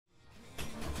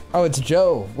Oh, it's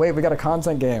Joe. Wait, we got a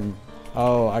content game.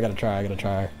 Oh, I gotta try.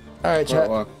 All right, chat.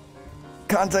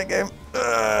 Content game.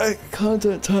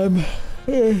 Content time.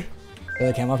 Is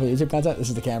the camera for the YouTube content? This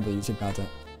is the camera for the YouTube content.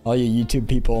 All you YouTube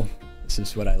people, this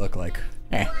is what I look like.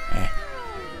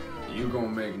 You gonna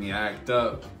make me act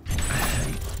up.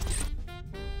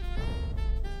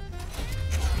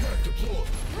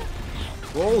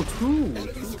 Whoa, two.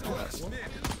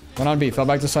 One on B, fell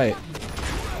back to site.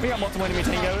 We got multiple enemy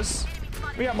tangos.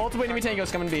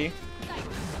 Coming B.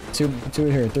 Two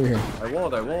here, three here. I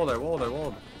walled. I'll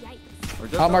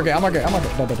mark it.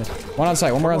 Dead. One on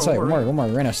site, one more on site, one more.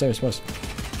 Reyna, stairs, post.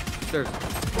 Stairs.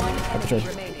 Up the trade.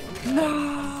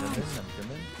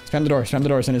 Spam the door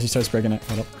as soon as he starts breaking it.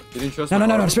 Hold up. You didn't trust No,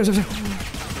 spam.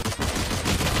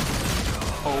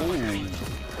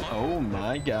 Oh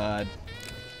my god.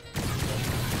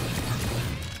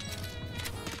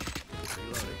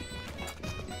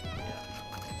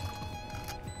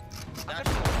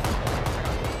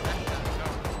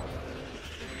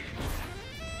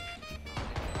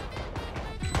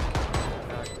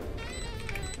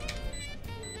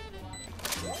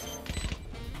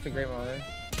 It's a great molly.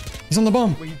 He's on the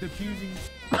bomb. Wait, he's defusing.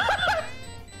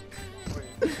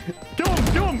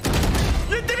 Kill him!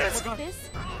 You did it!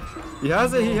 He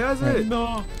has it.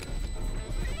 No.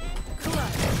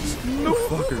 No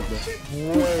fucker, bro.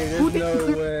 Wait, there's no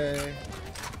way.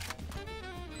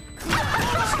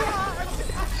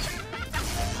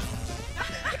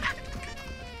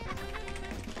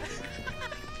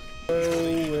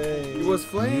 He was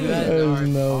flaming. There's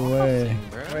no way.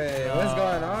 Wait, what's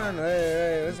going on?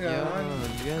 Wait, what's going on?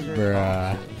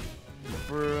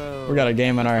 Bruh. We got a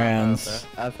game in our hands.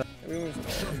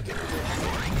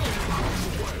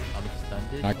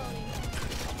 Knock.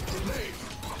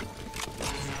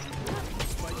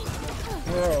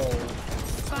 Bro.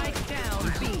 Spike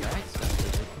down B.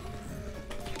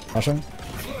 Rushing.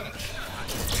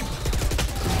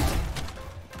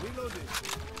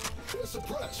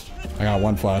 I got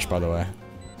one flash, by the way.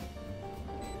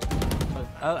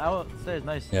 Out stairs,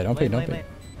 nice. Yeah, don't peek.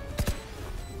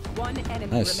 One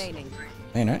enemy remaining.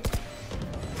 Ain't right?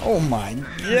 Oh my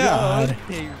god!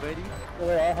 Hey, buddy.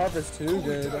 Wait, our harvest too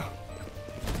good. I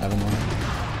have one.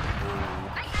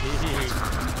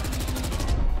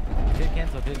 Good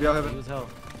cancel, good Yeah, I cancel. have it. He was hell.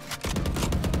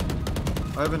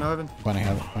 I haven't. Funny.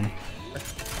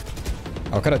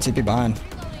 Oh, could have TP behind.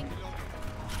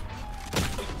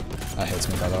 That hits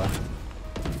me, by the way.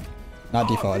 Not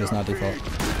default, it is not default.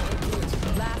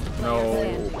 No.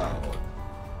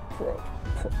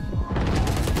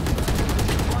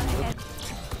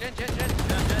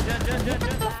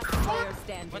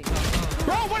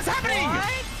 Bro, what's happening?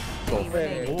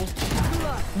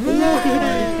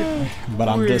 But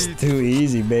I'm just too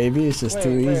easy, baby. It's just too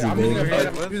easy, baby.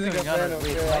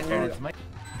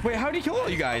 Wait, how did he kill all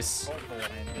you guys?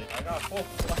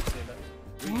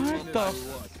 What the?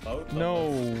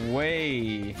 No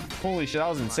way. Holy shit, that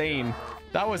was insane.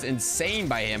 That was insane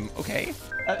by him. Okay.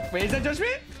 Wait, is that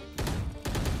judgment?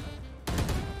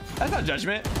 That's not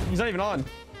judgment. He's not even on.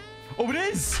 Oh, it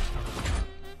is.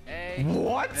 Hey.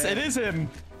 What? Hey. It is him.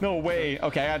 No way.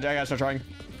 Okay, I gotta start trying.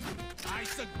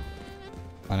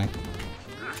 Funny.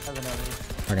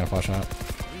 We're gonna flash out.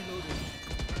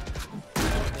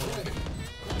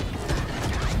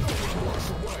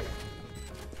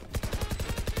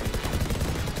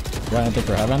 Right, I think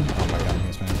for heaven. Oh my god,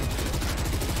 he's man.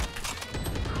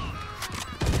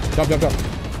 Jump.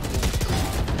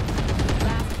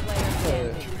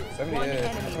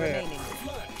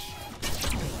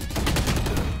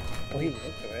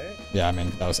 Yeah, I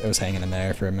mean, it was hanging in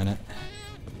there for a minute.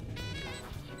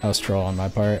 That was troll on my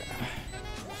part.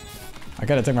 I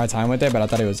could have took my time with it, but I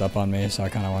thought he was up on me, so I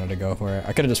kind of wanted to go for it.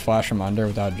 I could have just flashed from under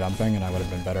without jumping, and I would have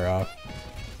been better off.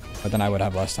 But then I would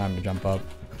have less time to jump up.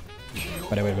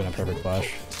 But it would have been a perfect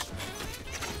flash.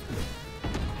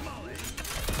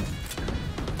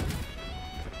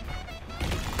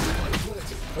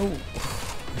 Oh,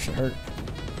 that shit hurt.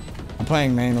 I'm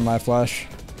playing main with my flash.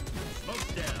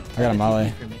 I got a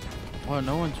molly. Wow,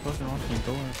 no one's fucking watching the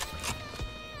door.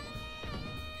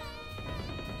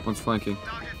 One's flanking.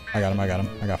 I got him.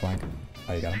 I got flank.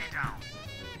 Oh, you got him.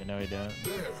 You know he don't.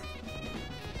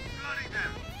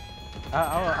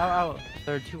 Out.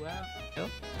 There are two out. Yep.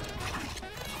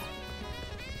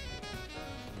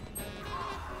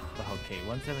 Okay,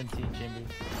 117 chamber.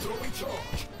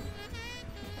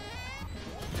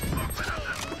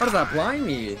 How does that blind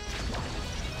me?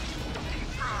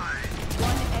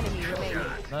 One enemy remaining.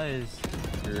 Nice.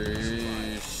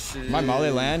 My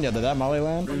molly land? Yeah, did that molly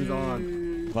land? Who's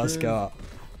on? Let's go.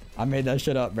 I made that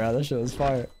shit up, bro. That shit was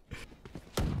fire.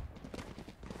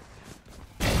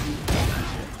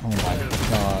 Oh my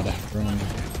god. Ruined.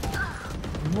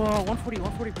 Whoa, 140,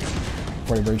 140 breach.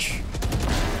 40 breach.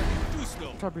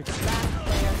 Top breach. Last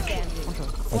player standing.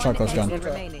 Watch out, close gun. Enemy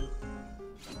remaining.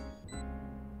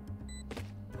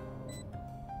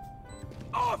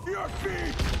 Off your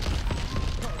feet!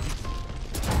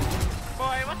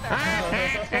 Boy, what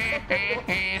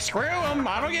the Screw him.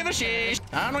 I don't give a shit.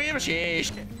 I don't give a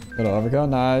shit. Good overkill?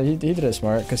 Nah, he did it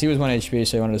smart. Because he was 1 HP,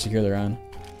 so he wanted to secure the round.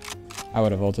 I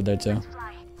would have ulted there too.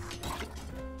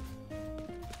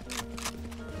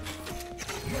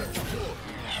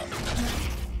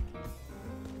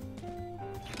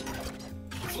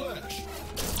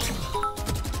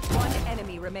 One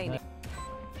enemy remaining.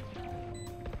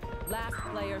 Last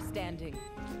player standing.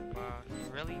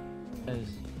 Really?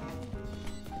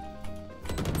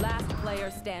 Last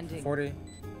player standing. 40.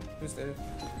 Who's there?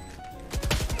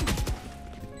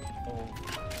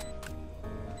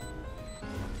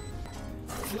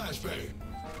 Flashbang.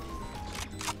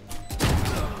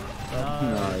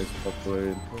 Nice, well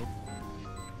played.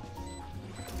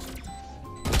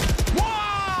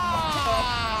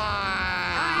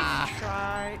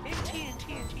 Try.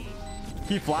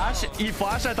 He flashed. He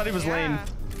flashed. I thought he was lane.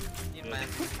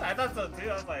 I thought so too.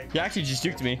 I was like, He actually just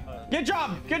juked me. Good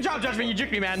job. Good job, Judgment. You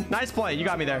juked me, man. Nice play. You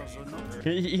got me there.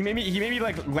 He made me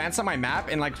like glance at my map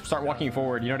and like start walking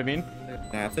forward. You know what I mean?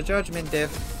 That's a judgment, Div.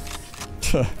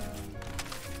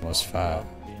 Was fat.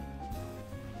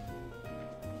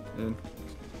 Mm.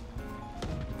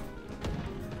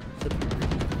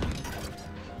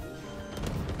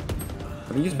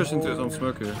 I think he's pushing into his own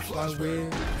smoke here.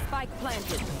 Spike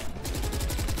planted.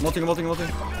 Multing, multing, multing.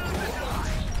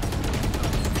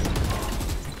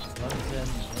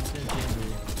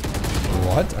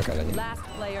 What? Okay, that didn't. Last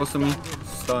player Close to me. standing.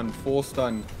 Stun, full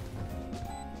stun.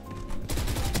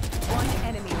 One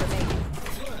enemy remaining.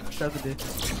 that's a dick.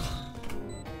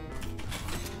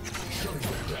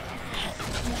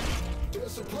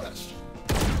 Suppressed.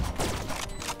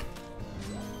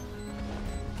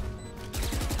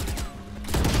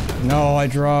 No, I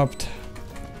dropped.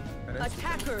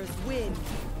 Attackers win.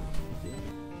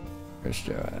 Let's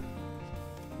do it.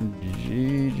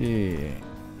 GG.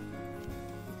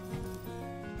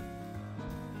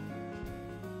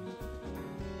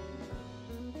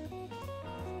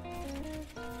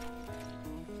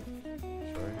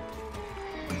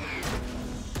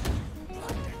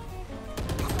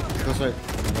 That's right.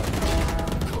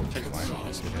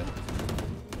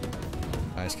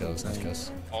 Nice kills, nice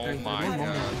kills. Oh my god.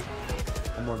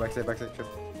 One more backside, backside trip.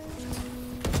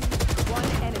 One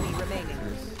enemy remaining.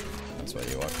 That's why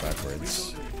you walk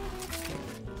backwards.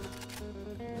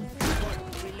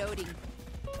 Reloading.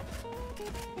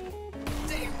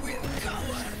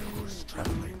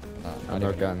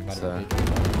 No gun, so.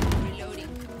 Reloading.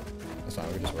 That's fine,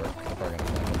 we can just work. I'm probably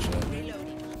gonna flank that shit.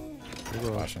 Reloading.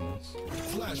 We're watching this.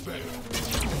 Flashbang.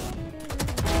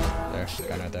 There,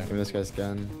 gun right there. Give me this guy's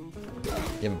gun.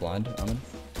 You have a blind, Omen?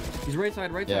 He's right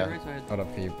side, right Yeah. side, right side. Hold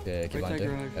up, keep Right blind side too.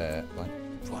 garage.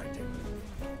 Blind.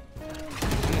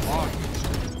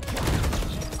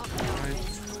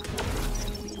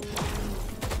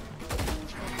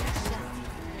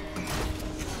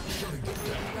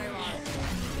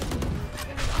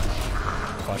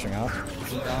 Flashing out.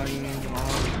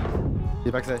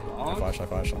 Get backside. I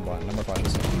flash, I'm blind. No more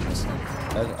flashes. Nice.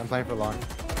 I'm playing for long.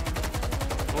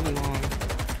 Only long.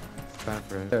 Playing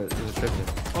for it. There's a trip here.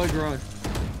 Oh, garage.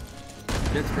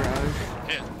 Jet's garage.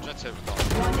 Hit. Jet's hit.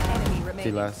 One enemy See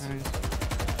remaining. last.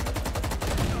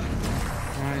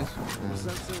 Nice.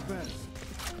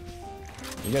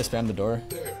 You guys spam the door.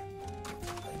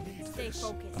 Stay focused.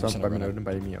 I'm So just I'm gonna bumming run Odin,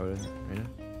 biting me Odin. Right now.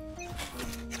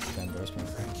 Spam door, spam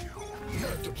door.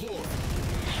 Deploy.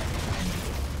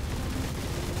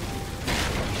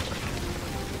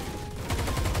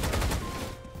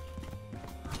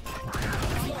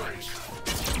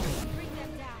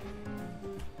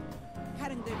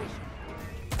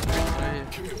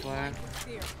 Black.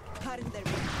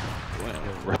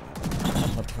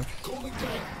 What the fuck?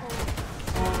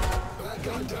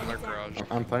 Another garage.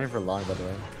 I'm playing for long, by the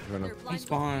way. I'm gonna He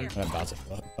spawned. I'm about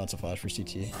to flash for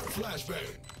CT. Flashbang.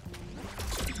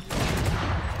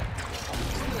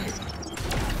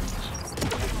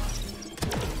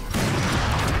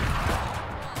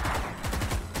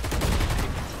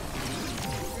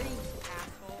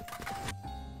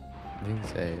 I think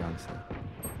it's A, honestly.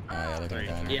 Oh yeah, they're gonna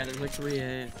die now. Yeah, there's like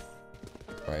 3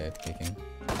 Probably peeking.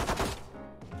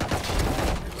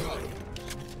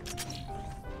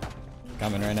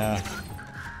 Coming right now.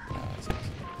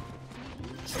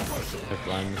 They're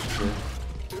blind, this is good.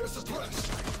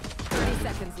 30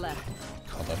 seconds left.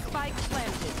 All done. Spike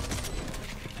planted.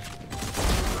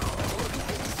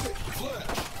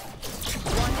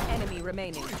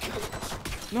 remaining.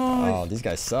 Oh, these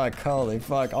guys suck. Holy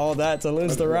fuck. All that to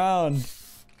lose the round.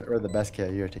 We're the best KO.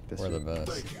 Take this. We're the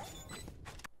best.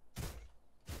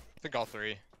 I think all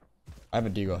three. I have a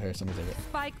deagle here. Somebody take it.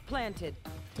 Spike planted.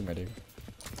 Take my deagle.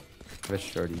 Rich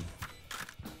shorty.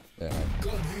 Yeah.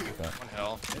 One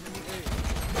hell.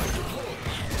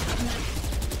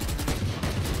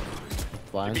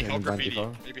 Blind Maybe hell and blind graffiti.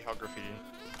 default. Maybe hell graffiti.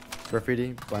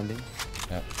 Graffiti, blinding.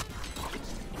 Yeah.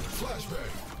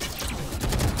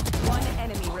 One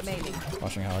enemy remaining.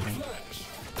 Watching how again.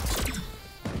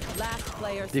 Last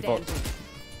player Default. standing.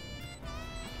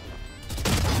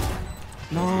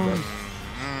 No.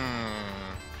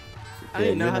 I Okay,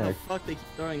 didn't know how winner. the fuck they keep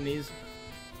throwing these.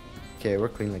 Okay, we're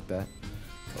clean like that.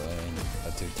 Playing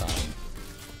a 2-time.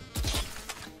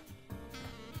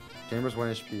 Chambers 1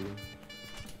 HP.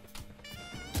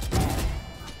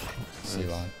 C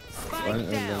line. Spike One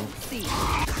and down. then- C.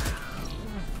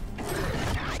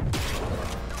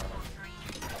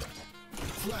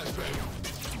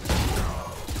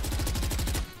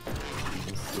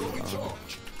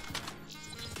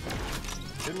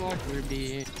 Good luck,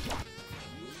 Ruby. I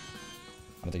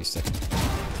don't think he's sticking.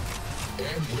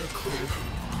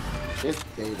 This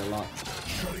stayed a lot.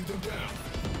 Shutting them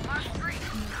down.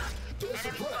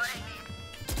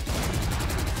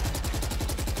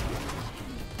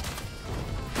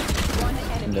 One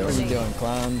enemy What are you remaining. doing,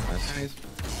 clown? Nice.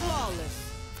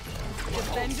 Flawless.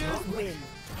 Defenders win.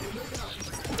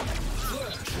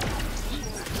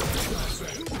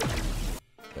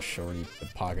 The shorty, the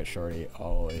pocket shorty,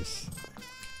 always.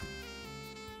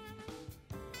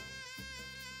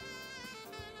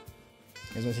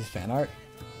 You guys want to see fan art?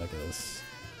 Look at this.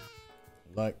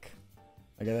 Look.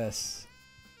 Look at this.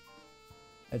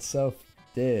 It's so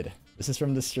dude. This is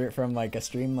from the from like a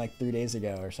stream like 3 days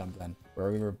ago or something.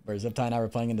 Where Ziptie and I were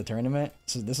playing in the tournament.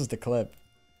 So this is the clip.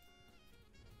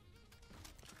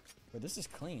 But this is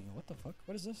clean. What the fuck?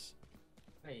 What is this?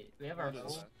 Wait, we have our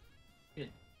full. Dude,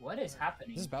 what is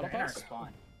happening? This is Battle They're in our Pass? spawn.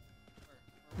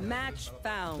 Match But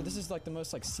found. this is like the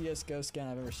most like CS:GO skin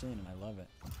I've ever seen, and I love it.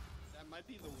 That might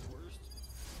be the worst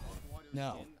water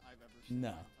No. skin I've ever seen No.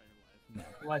 in my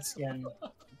entire life. What skin?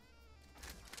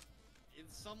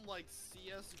 It's some like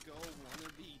CS:GO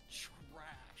wannabe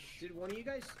trash. Did one of you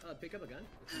guys pick up a gun?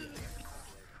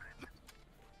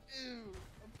 Ew,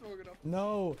 I'm throwing it up.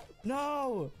 No!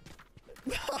 No!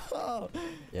 No!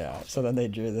 Yeah, so then they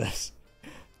drew this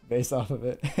based off of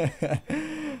it.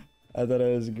 I thought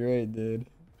it was great, dude.